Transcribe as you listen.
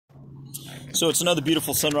So it's another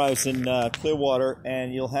beautiful sunrise in Clearwater,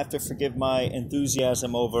 and you'll have to forgive my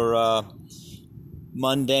enthusiasm over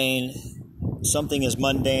mundane. Something as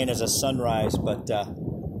mundane as a sunrise, but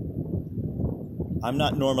I'm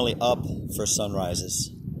not normally up for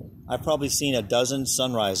sunrises. I've probably seen a dozen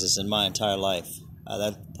sunrises in my entire life.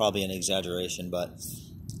 That's probably an exaggeration, but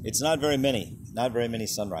it's not very many. Not very many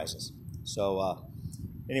sunrises. So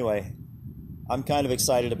anyway, I'm kind of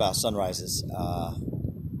excited about sunrises,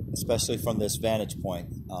 especially from this vantage point.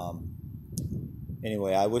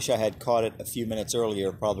 Anyway, I wish I had caught it a few minutes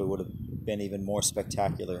earlier. Probably would have been even more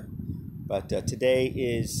spectacular. But today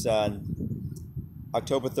is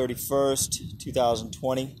October 31st,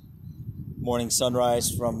 2020. Morning sunrise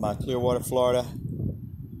from Clearwater, Florida.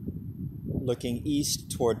 Looking east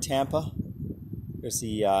toward Tampa. There's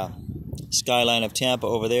the skyline of Tampa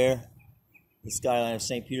over there. The skyline of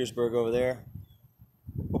St. Petersburg over there.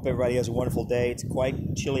 Hope everybody has a wonderful day. It's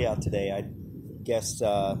quite chilly out today. I guess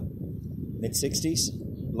mid-60s,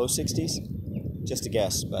 low 60s. Just a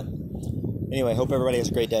guess, but anyway, hope everybody has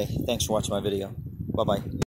a great day. Thanks for watching my video. Bye-bye.